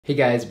Hey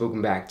guys,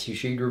 welcome back to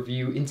Shade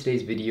Review. In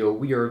today's video,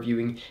 we are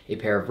reviewing a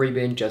pair of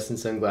Ray-Ban Justin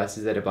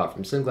sunglasses that I bought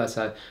from Sunglass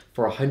Hut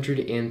for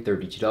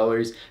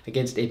 $132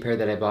 against a pair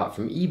that I bought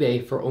from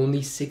eBay for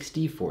only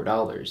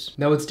 $64.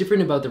 Now what's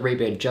different about the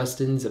Ray-Ban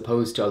Justins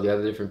opposed to all the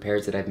other different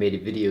pairs that I've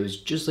made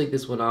videos just like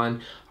this one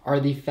on are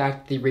the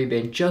fact that the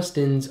Ray-Ban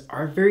Justins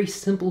are very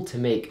simple to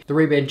make. The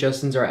Ray-Ban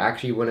Justins are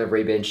actually one of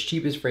Ray-Ban's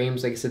cheapest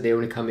frames. Like I said, they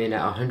only come in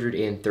at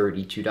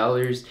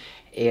 $132.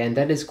 And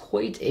that is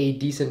quite a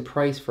decent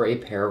price for a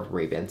pair of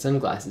Ray-Ban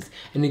sunglasses.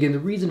 And again, the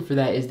reason for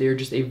that is they're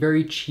just a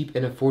very cheap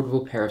and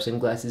affordable pair of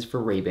sunglasses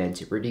for Ray-Ban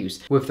to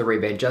produce. With the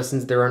Ray-Ban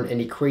Justins, there aren't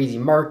any crazy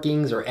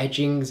markings or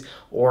etchings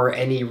or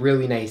any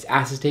really nice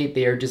acetate.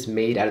 They are just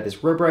made out of this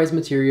rubberized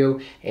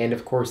material, and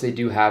of course they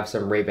do have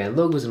some Ray-Ban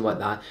logos and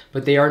whatnot,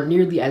 but they aren't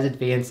nearly as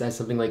advanced as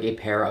something like a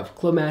pair of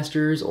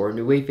Clubmasters or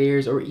New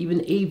Wayfarers or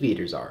even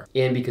Aviators are.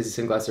 And because the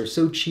sunglasses are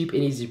so cheap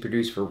and easy to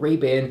produce for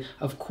Ray-Ban,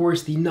 of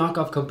course the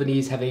knockoff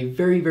companies have a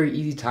very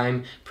easy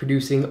time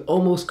producing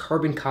almost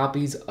carbon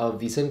copies of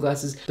the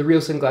sunglasses. The real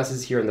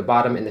sunglasses here on the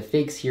bottom and the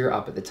fakes here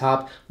up at the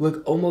top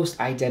look almost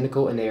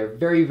identical, and they are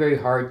very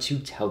hard to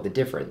tell the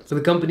difference. So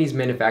the companies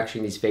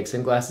manufacturing these fake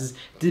sunglasses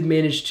did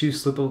manage to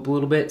slip up a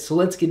little bit, so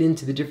let's get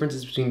into the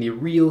differences between the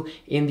real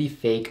and the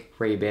fake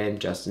Ray-Ban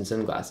Justin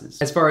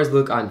sunglasses. As far as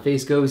look on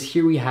face goes,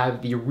 here we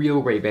have the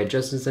real Ray-Ban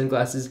Justin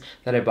sunglasses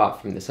that I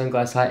bought from the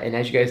Sunglass Hut, and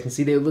as you guys can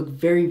see, they look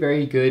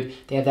very good.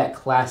 They have that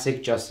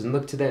classic Justin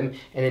look to them.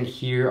 And then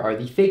here are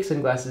the fake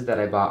sunglasses that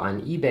I bought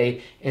on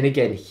eBay, and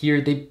again,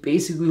 here they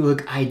basically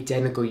look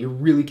identical. You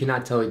really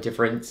cannot tell a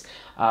difference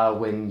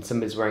when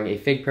somebody's wearing a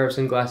fake pair of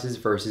sunglasses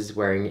versus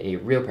wearing a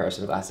real pair of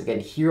sunglasses.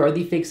 Again, here are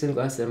the fake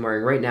sunglasses that I'm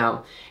wearing right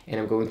now, and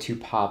I'm going to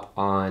pop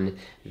on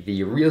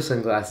the real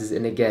sunglasses.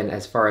 And again,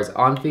 as far as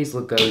on-face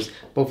look goes,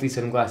 both these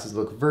sunglasses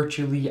look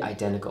virtually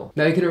identical.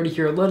 Now, I can already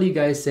hear a lot of you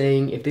guys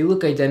saying, if they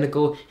look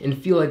identical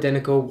and feel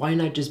identical, why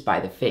not just buy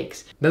the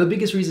fakes? Now, the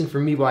biggest reason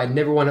for me why I'd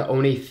never want to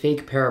own a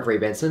fake pair of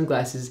Ray-Ban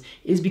sunglasses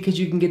is because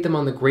you can get them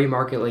on the gray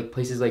market, like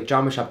places like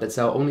Jama Shop that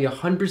sell only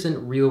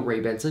 100% real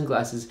Ray-Ban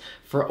sunglasses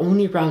for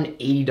only around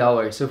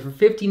 $80. So for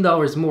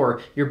 $15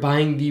 more, you're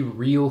buying the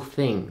real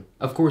thing.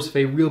 Of course, with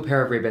a real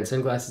pair of Ray-Ban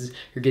sunglasses,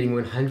 you're getting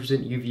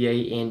 100%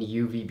 UVA and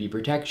UVB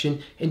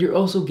protection, and you're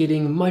also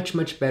getting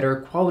much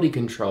better quality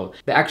control.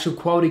 The actual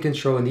quality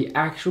control and the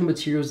actual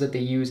materials that they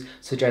use,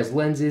 such as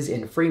lenses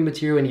and frame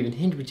material and even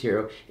hinge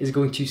material, is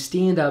going to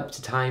stand up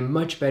to time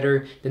much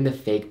better than the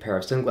fake pair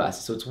of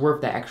sunglasses. So it's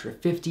worth that extra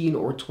 $15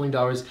 or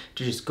 $20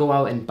 to just go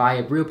out and buy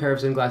a real pair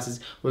of sunglasses,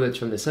 whether it's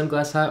from the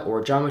Sunglass Hut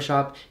or Jama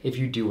Shop, if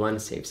you do want to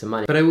save some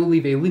money. But I will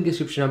leave a link in the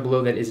description down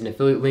below that is an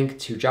affiliate link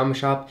to Jama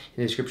Shop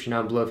in the description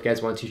down below if you guys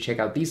want to check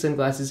out these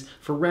sunglasses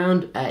for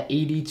around at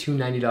 $80 to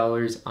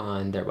 $90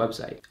 on their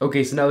website.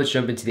 Okay, so now let's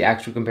jump into the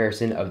actual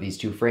comparison of these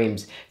two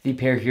frames. The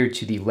pair here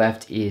to the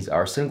left is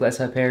our Sunglass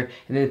Hut pair,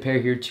 and then the pair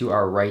here to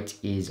our right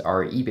is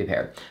our eBay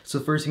pair. So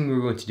the first thing we're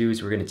going to do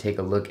is we're going to take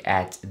a look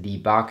at the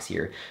box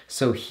here.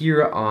 So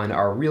here on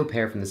our real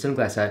pair from the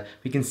Sunglass Hut,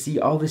 we can see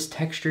all this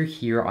texture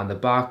here on the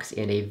box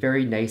and a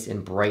very nice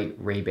and bright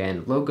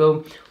Ray-Ban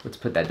logo. Let's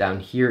put that down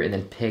here and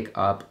then pick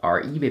up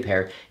our eBay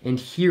pair. And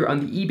here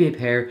on the eBay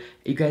pair,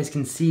 you guys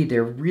can see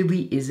there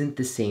really isn't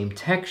the same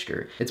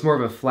texture. It's more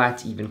of a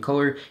flat, even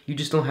color. You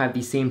just don't have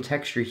the same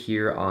texture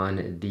here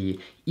on the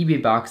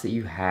eBay box that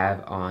you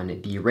have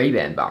on the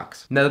Ray-Ban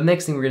box. Now the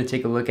next thing we're going to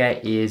take a look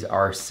at is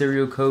our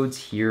serial codes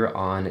here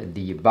on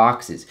the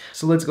boxes.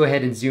 So let's go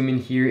ahead and zoom in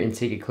here and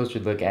take a closer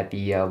look at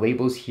the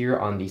labels here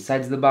on the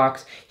sides of the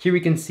box. Here we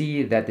can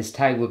see that this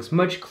tag looks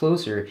much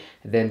closer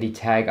than the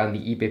tag on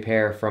the eBay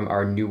pair from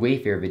our New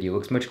Wayfarer video. It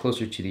looks much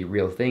closer to the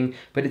real thing,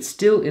 but it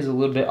still is a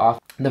little bit off.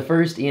 The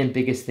first and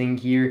biggest thing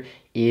here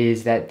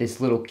is that this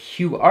little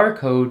QR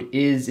code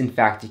is in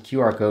fact a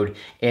QR code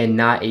and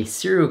not a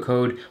serial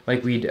code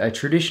like we'd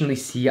traditionally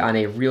see on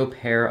a real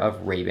pair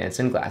of Ray-Ban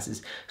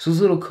sunglasses. So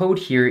this little code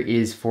here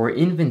is for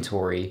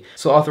inventory.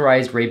 So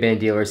authorized Ray-Ban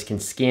dealers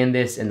can scan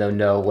this and they'll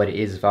know what it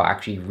is without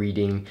actually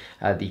reading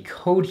the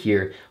code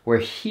here, where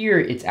here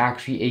it's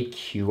actually a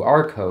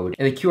QR code.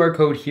 And the QR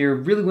code here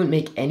really wouldn't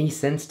make any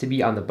sense to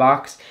be on the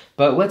box,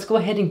 but let's go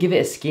ahead and give it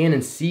a scan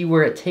and see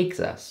where it takes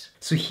us.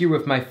 So here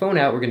with my phone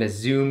out, we're gonna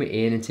zoom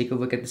in and take a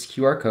look at this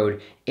QR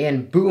code,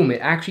 and boom, it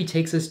actually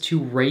takes us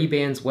to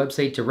Ray-Ban's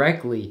website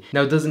directly.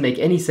 Now it doesn't make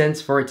any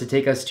sense for it to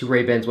take us to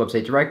Ray-Ban's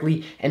website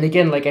directly, and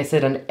again, like I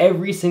said, on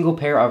every single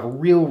pair of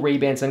real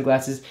Ray-Ban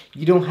sunglasses,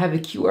 you don't have a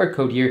QR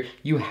code here,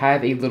 you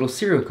have a little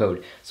serial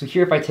code. So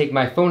here if I take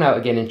my phone out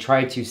again and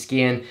try to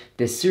scan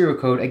this serial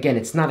code, again,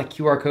 it's not a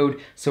QR code,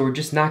 so we're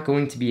just not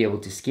going to be able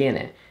to scan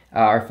it.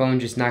 Our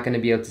phone's just not going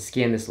to be able to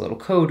scan this little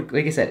code.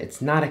 Like I said,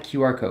 it's not a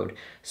QR code.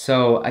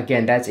 So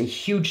again, that's a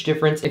huge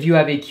difference. If you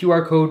have a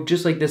QR code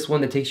just like this one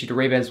that takes you to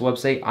Ray-Ban's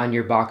website on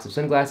your box of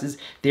sunglasses,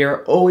 they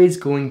are always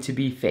going to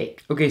be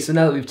fake. Okay, so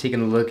now that we've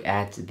taken a look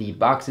at the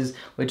boxes,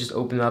 let's just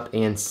open up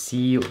and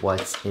see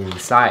what's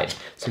inside.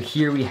 So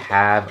here we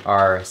have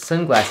our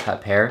Sunglass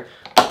Hut pair.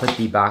 Put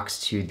the box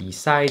to the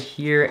side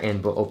here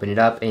and we'll open it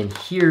up, and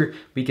here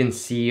we can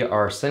see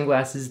our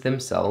sunglasses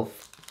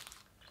themselves.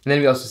 And then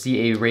we also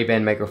see a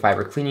Ray-Ban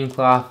microfiber cleaning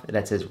cloth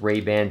that says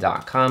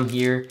rayban.com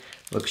here.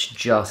 Looks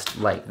just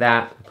like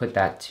that. Put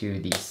that to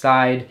the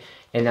side.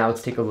 And now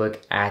let's take a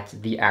look at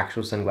the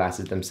actual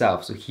sunglasses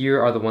themselves. So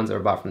here are the ones that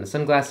were bought from the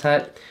Sunglass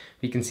Hut.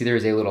 We can see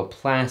there's a little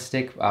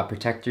plastic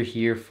protector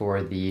here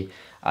for the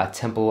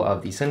temple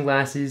of the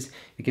sunglasses.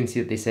 You can see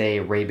that they say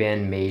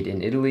Ray-Ban made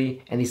in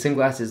Italy, and these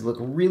sunglasses look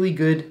really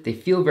good. They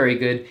feel very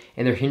good,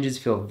 and their hinges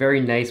feel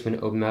very nice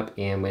when opening up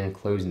and when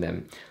closing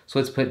them. So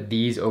let's put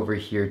these over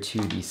here to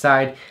the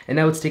side, and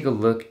now let's take a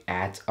look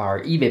at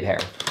our eBay pair.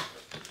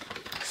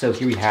 So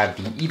here we have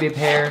the eBay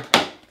pair,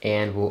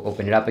 and we'll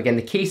open it up. Again,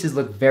 the cases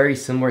look very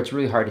similar. It's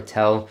really hard to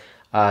tell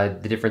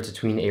the difference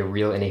between a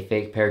real and a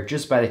fake pair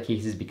just by the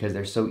cases because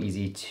they're so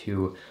easy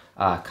to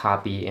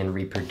copy and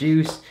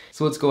reproduce.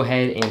 So let's go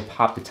ahead and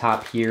pop the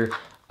top here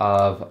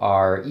of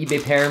our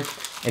eBay pair.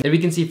 And then we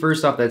can see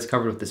first off that it's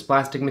covered with this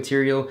plastic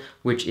material,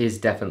 which is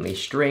definitely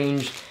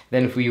strange.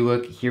 Then if we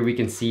look here, we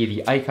can see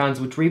the icons,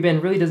 which Ray-Ban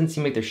really doesn't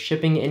seem like they're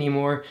shipping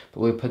anymore, but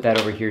we'll put that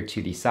over here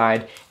to the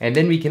side. And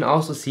then we can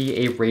also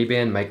see a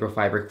Ray-Ban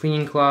microfiber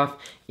cleaning cloth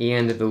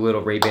and the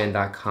little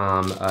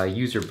rayban.com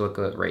user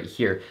booklet right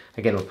here.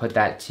 Again, we'll put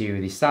that to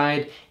the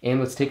side, and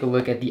let's take a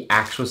look at the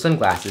actual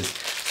sunglasses.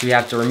 So we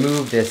have to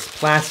remove this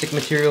plastic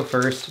material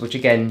first, which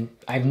again,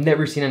 I've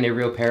never seen on a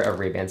real pair of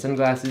Ray-Ban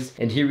sunglasses.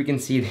 And here we can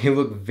see they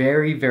look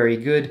very, very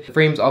good. The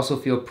frames also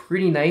feel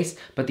pretty nice,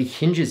 but the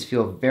hinges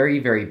feel very,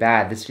 very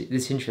bad.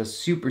 This hinge feels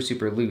super,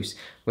 super loose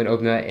when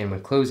opening it and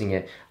when closing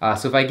it.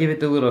 So if I give it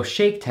the little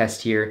shake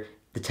test here,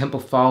 the temple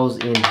falls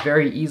in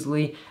very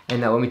easily.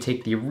 And now let me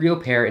take the real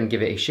pair and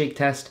give it a shake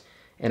test.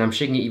 And I'm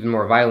shaking it even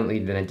more violently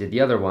than I did the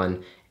other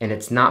one, and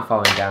it's not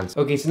falling down.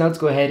 Okay, so now let's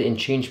go ahead and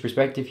change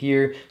perspective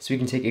here so we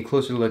can take a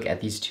closer look at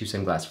these two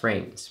sunglass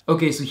frames.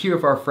 Okay, so here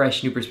with our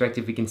fresh new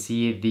perspective, we can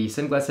see the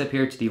Sunglass Hut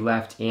pair to the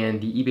left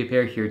and the eBay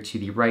pair here to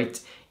the right.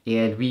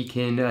 And we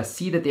can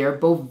see that they are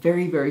both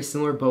very, very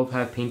similar. Both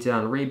have painted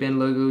on Ray-Ban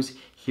logos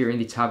here in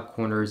the top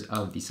corners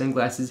of the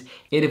sunglasses.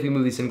 And if we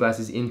move the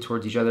sunglasses in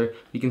towards each other,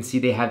 we can see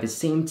they have the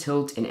same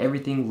tilt and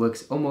everything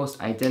looks almost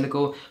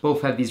identical.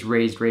 Both have these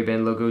raised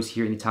Ray-Ban logos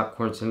here in the top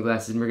corner of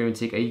sunglasses, and we're going to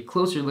take a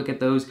closer look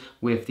at those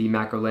with the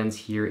macro lens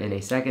here in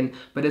a second.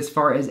 But as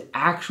far as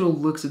actual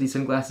looks of these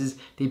sunglasses,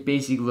 they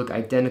basically look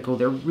identical.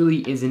 There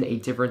really isn't a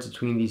difference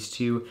between these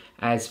two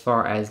as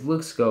far as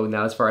looks go.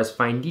 Now, as far as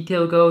fine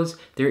detail goes,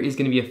 there is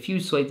going to be a few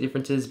slight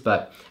differences,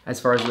 but as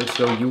far as looks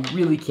go, you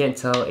really can't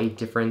tell a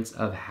difference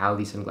of how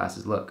these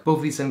sunglasses look. Both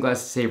of these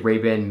sunglasses say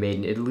Ray-Ban made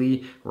in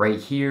Italy right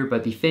here,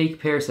 but the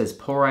fake pair says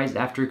polarized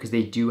after because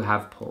they do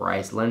have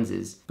polarized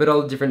lenses. But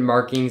all the different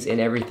markings and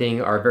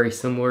everything are very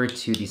similar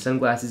to the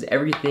sunglasses.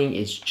 Everything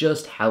is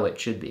just how it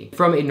should be.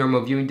 From a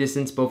normal viewing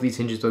distance, both of these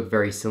hinges look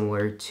very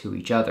similar to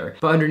each other.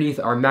 But underneath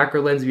our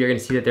macro lens, we are going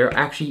to see that there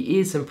actually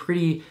is some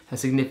pretty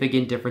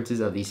significant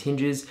differences of these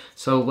hinges.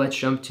 So let's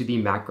jump to the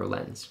macro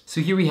lens.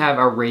 So here we have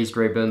our raised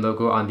Ray-Ban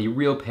logo on the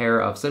real pair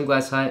of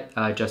Sunglass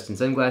Hut Justin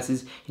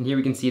sunglasses. And here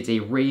we can see it's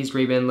a raised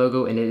Ray-Ban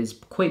logo and it is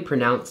quite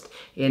pronounced.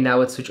 And now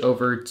let's switch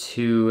over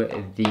to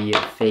the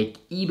fake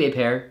eBay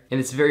pair. And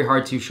it's very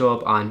hard to show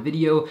up on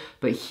video,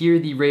 but here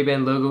the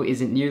Ray-Ban logo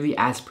isn't nearly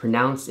as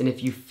pronounced. And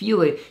if you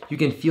feel it, you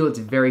can feel it's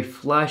very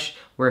flush,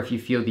 where if you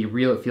feel the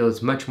real, it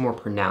feels much more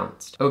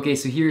pronounced. Okay,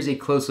 so here's a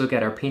close look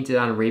at our painted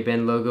on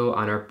Ray-Ban logo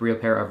on our real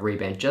pair of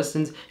Ray-Ban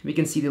Justins. We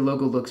can see the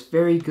logo looks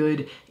very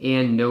good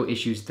and no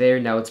issues there.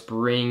 Now let's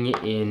bring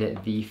in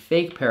the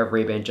fake pair of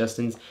Ray-Ban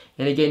Justins.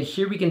 And again,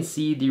 here we can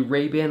see the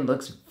Ray-Ban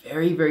looks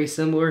very, very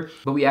similar,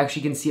 but we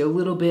actually can see a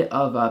little bit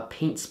of a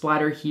paint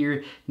splatter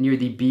here near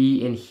the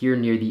B and here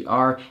near the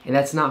R, and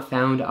that's not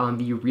found on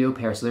the real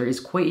pair. So there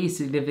is quite a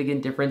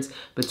significant difference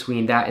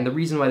between that. And the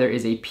reason why there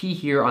is a P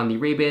here on the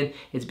Ray-Ban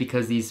is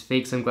because these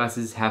fake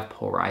sunglasses have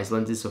polarized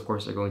lenses. So of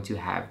course they're going to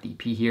have the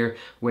P here,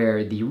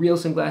 where the real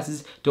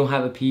sunglasses don't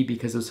have a P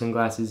because those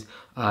sunglasses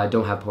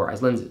don't have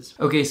polarized lenses.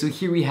 Okay, so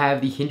here we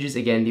have the hinges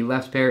again. The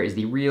left pair is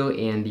the real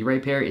and the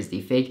right pair is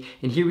the fake.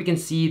 And here we can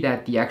see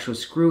that the actual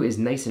screw is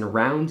nice and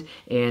round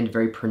and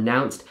very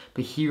pronounced.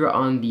 But here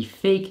on the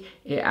fake,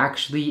 it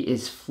actually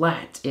is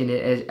flat and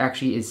it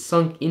actually is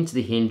sunk into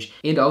the hinge.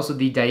 And also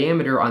the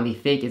diameter on the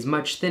fake is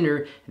much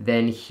thinner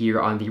than here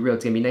on the real.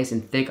 It's gonna be nice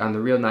and thick on the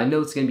real. Now I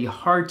know it's gonna be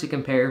hard to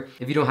compare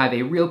if you don't have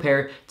a real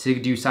pair to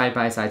do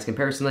side-by-side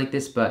comparison like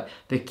this, but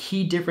the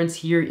key difference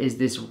here is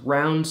this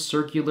round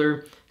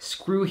circular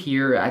screw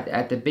here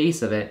at the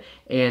base of it,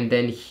 and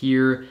then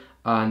here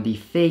on the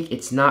fake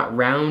it's not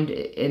round,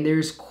 and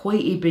there's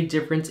quite a big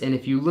difference. And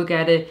if you look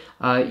at it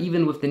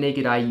even with the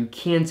naked eye, you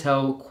can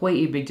tell quite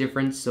a big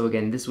difference. So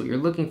again, this is what you're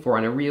looking for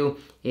on a real,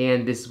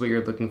 and this is what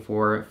you're looking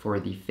for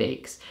the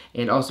fakes.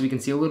 And also we can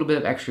see a little bit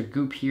of extra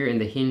goop here,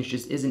 and the hinge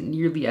just isn't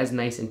nearly as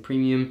nice and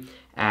premium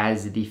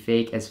as the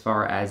fake as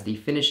far as the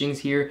finishings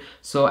here.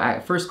 So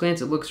at first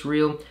glance, it looks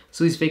real.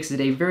 So these fakes did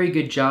a very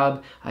good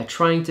job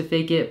trying to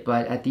fake it,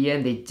 but at the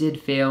end they did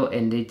fail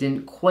and they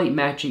didn't quite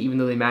match it, even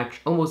though they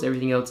matched almost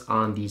everything else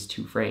on these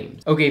two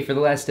frames. Okay, for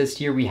the last test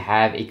here, we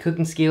have a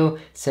cooking scale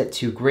set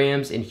to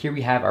grams, and here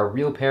we have our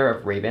real pair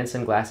of Ray-Ban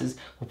sunglasses.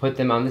 We'll put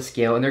them on the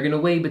scale, and they're gonna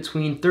weigh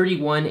between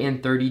 31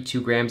 and 32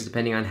 grams,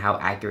 depending on how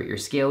accurate your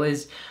scale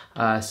is.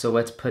 So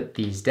let's put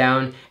these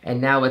down, and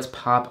now let's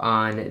pop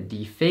on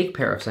the fake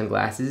pair of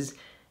sunglasses.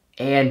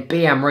 And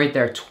bam, right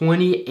there,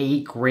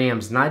 28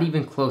 grams, not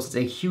even close. It's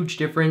a huge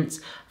difference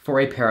for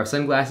a pair of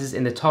sunglasses,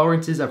 and the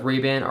tolerances of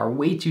Ray-Ban are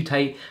way too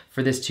tight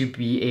for this to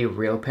be a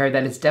real pair.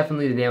 That is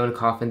definitely the nail in the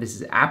coffin. This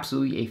is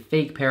absolutely a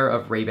fake pair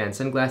of Ray-Ban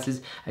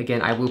sunglasses.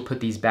 Again, I will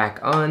put these back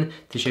on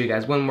to show you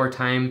guys one more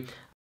time.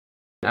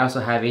 I also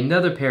have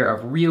another pair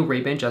of real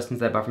Ray-Ban Justins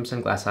that I bought from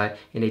Sunglass Hut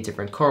in a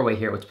different colorway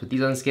here. Let's put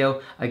these on the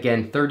scale.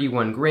 Again,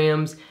 31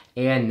 grams.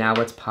 And now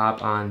let's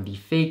pop on the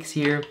fakes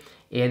here.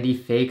 And the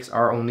fakes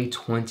are only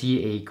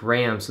 28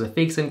 grams. So the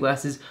fake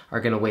sunglasses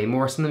are gonna weigh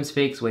more. Sometimes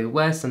fakes weigh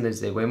less,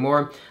 sometimes they weigh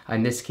more.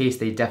 In this case,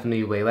 they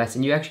definitely weigh less.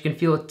 And you actually can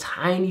feel a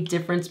tiny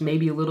difference,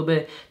 maybe a little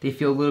bit. They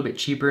feel a little bit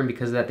cheaper, and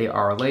because of that, they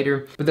are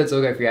lighter. But that's all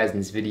I got for you guys in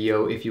this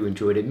video. If you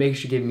enjoyed it, make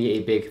sure to give me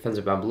a big thumbs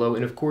up down below.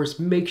 And of course,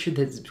 make sure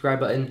to hit the subscribe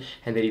button,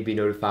 and then you'll be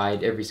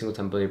notified every single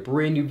time I upload a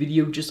brand new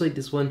video, just like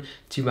this one,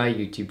 to my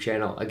YouTube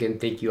channel. Again,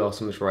 thank you all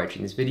so much for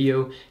watching this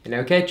video, and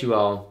I'll catch you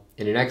all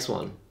in the next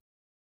one.